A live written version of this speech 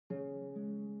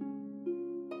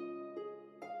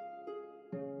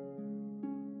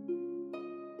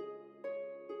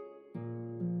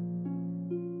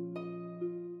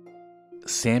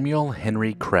Samuel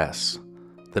Henry KRESS,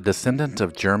 the descendant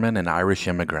of German and Irish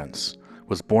immigrants,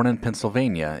 was born in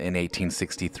Pennsylvania in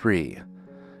 1863,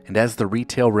 and as the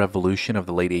retail revolution of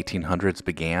the late 1800s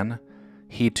began,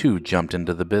 he too jumped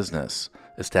into the business,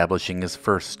 establishing his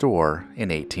first store in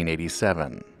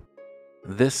 1887.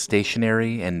 This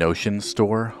stationery and notions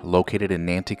store, located in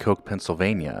Nanticoke,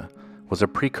 Pennsylvania, was a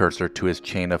precursor to his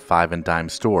chain of five and dime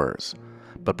stores,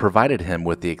 but provided him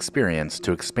with the experience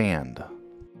to expand.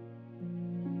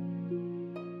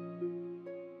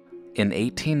 In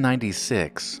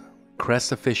 1896,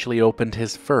 KRESS officially opened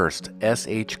his first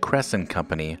S.H. KRESS &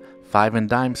 Company five and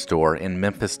dime store in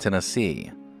Memphis,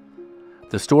 Tennessee.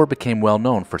 The store became well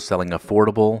known for selling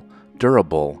affordable,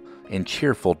 durable, and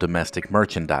cheerful domestic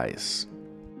merchandise.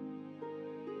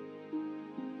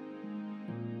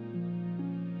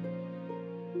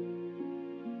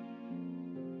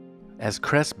 As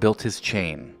KRESS built his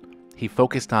chain, he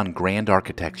focused on grand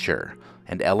architecture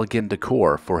and elegant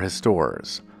decor for his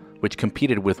stores, which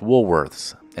competed with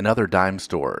Woolworth's and other dime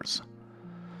stores.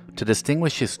 To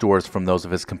distinguish his stores from those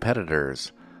of his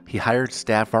competitors, he hired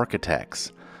staff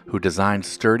architects who designed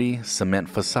sturdy cement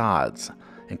facades,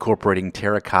 incorporating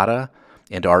terracotta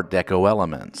and Art Deco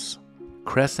elements.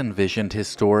 KRESS envisioned his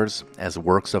stores as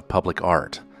works of public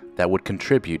art that would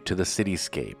contribute to the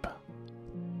cityscape.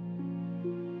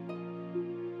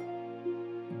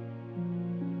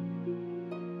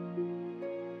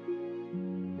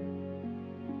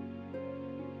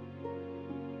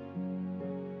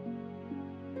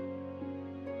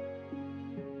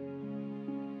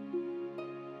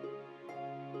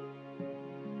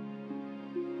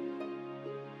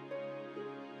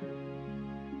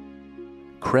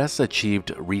 KRESS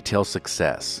achieved retail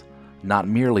success, not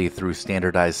merely through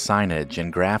standardized signage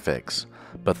and graphics,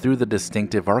 but through the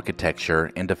distinctive architecture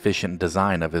and efficient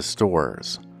design of his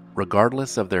stores.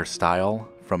 Regardless of their style,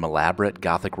 from elaborate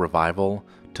Gothic revival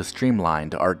to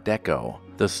streamlined Art Deco,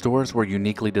 the stores were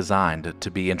uniquely designed to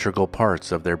be integral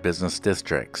parts of their business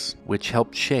districts, which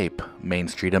helped shape Main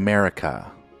Street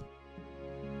America.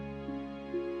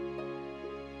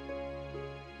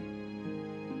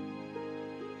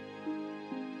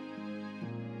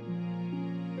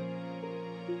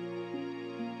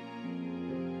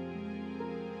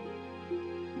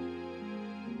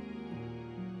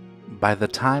 By the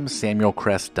time Samuel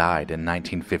KRESS died in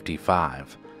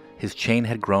 1955, his chain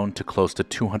had grown to close to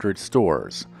 200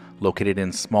 stores, located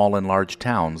in small and large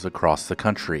towns across the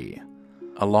country.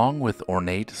 Along with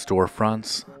ornate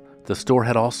storefronts, the store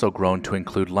had also grown to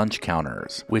include lunch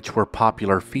counters, which were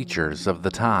popular features of the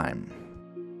time.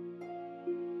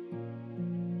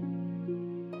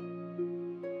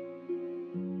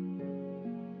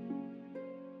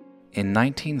 In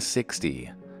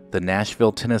 1960, the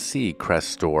Nashville, Tennessee KRESS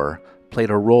store played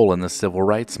a role in the civil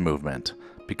rights movement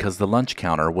because the lunch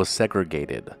counter was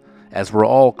segregated, as were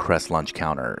all KRESS lunch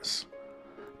counters.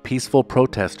 Peaceful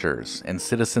protesters and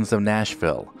citizens of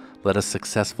Nashville led a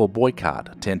successful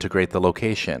boycott to integrate the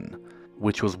location,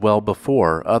 which was well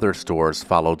before other stores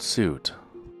followed suit.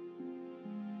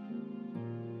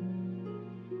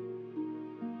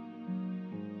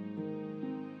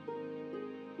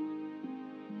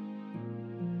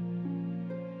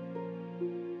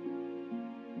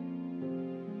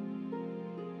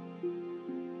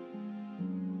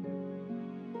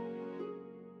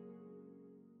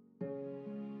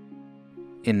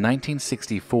 In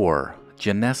 1964,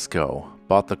 Genesco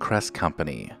bought the KRESS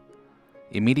Company.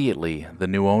 Immediately, the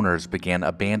new owners began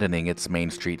abandoning its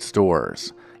Main Street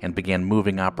stores and began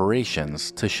moving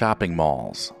operations to shopping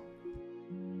malls.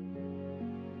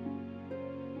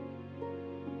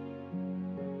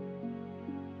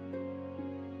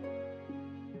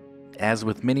 As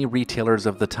with many retailers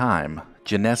of the time,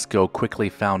 Genesco quickly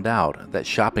found out that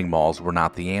shopping malls were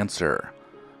not the answer.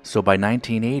 So by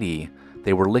 1980,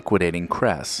 they were liquidating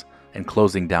KRESS and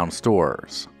closing down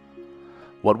stores.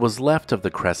 What was left of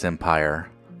the KRESS empire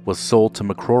was sold to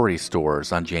McCrory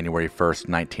stores on January 1,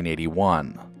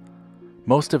 1981.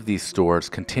 Most of these stores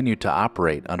continued to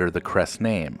operate under the KRESS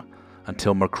name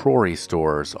until McCrory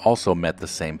stores also met the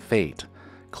same fate,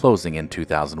 closing in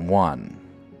 2001.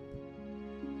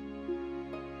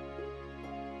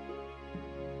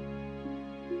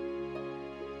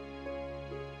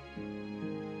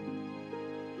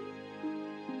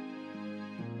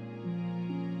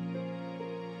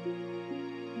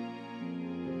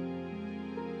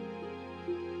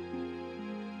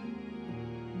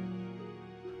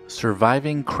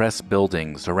 Surviving KRESS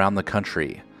buildings around the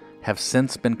country have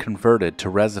since been converted to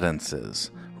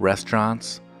residences,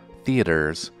 restaurants,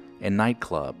 theaters, and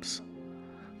nightclubs.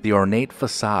 The ornate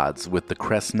facades with the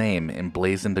KRESS name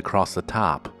emblazoned across the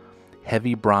top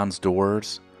Heavy bronze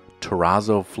doors,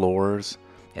 terrazzo floors,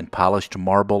 and polished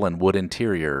marble and wood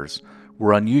interiors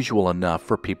were unusual enough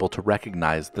for people to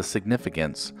recognize the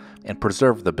significance and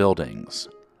preserve the buildings,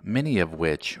 many of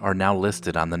which are now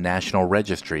listed on the National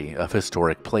Registry of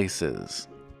Historic Places.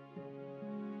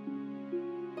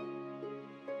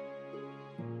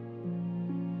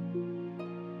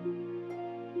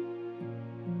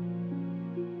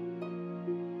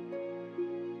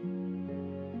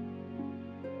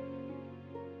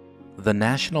 The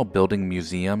National Building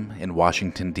Museum in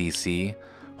Washington, D.C.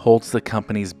 holds the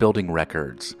company's building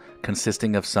records,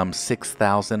 consisting of some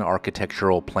 6,000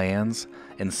 architectural plans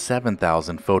and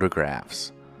 7,000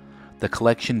 photographs. The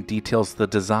collection details the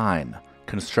design,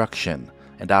 construction,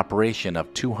 and operation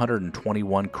of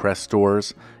 221 KRESS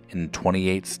stores in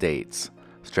 28 states,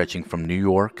 stretching from New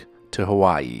York to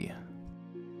Hawaii.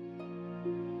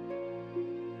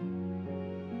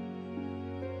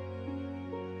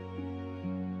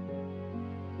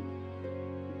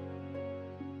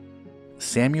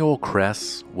 Samuel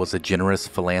KRESS was a generous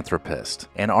philanthropist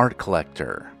and art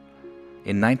collector.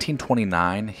 In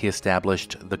 1929, he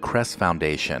established the KRESS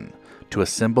Foundation to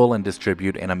assemble and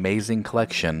distribute an amazing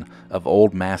collection of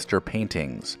old master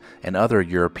paintings and other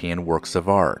European works of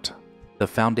art. The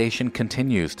foundation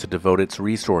continues to devote its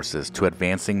resources to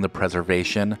advancing the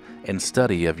preservation and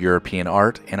study of European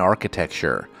art and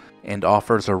architecture, and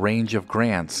offers a range of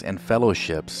grants and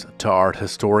fellowships to art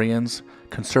historians,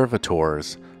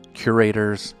 conservators,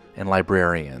 curators, and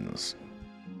librarians.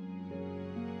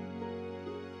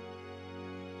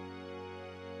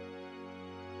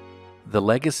 The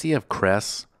legacy of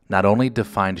KRESS not only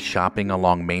defined shopping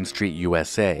along Main Street,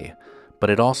 USA, but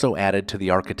it also added to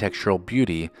the architectural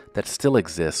beauty that still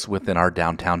exists within our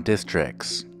downtown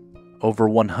districts. Over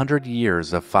 100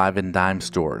 years of five and dime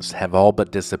stores have all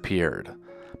but disappeared,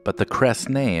 but the KRESS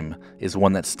name is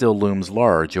one that still looms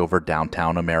large over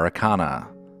downtown Americana.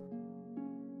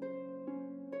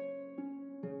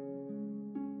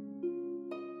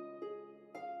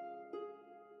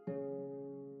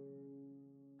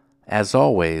 As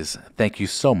always, thank you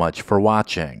so much for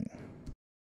watching.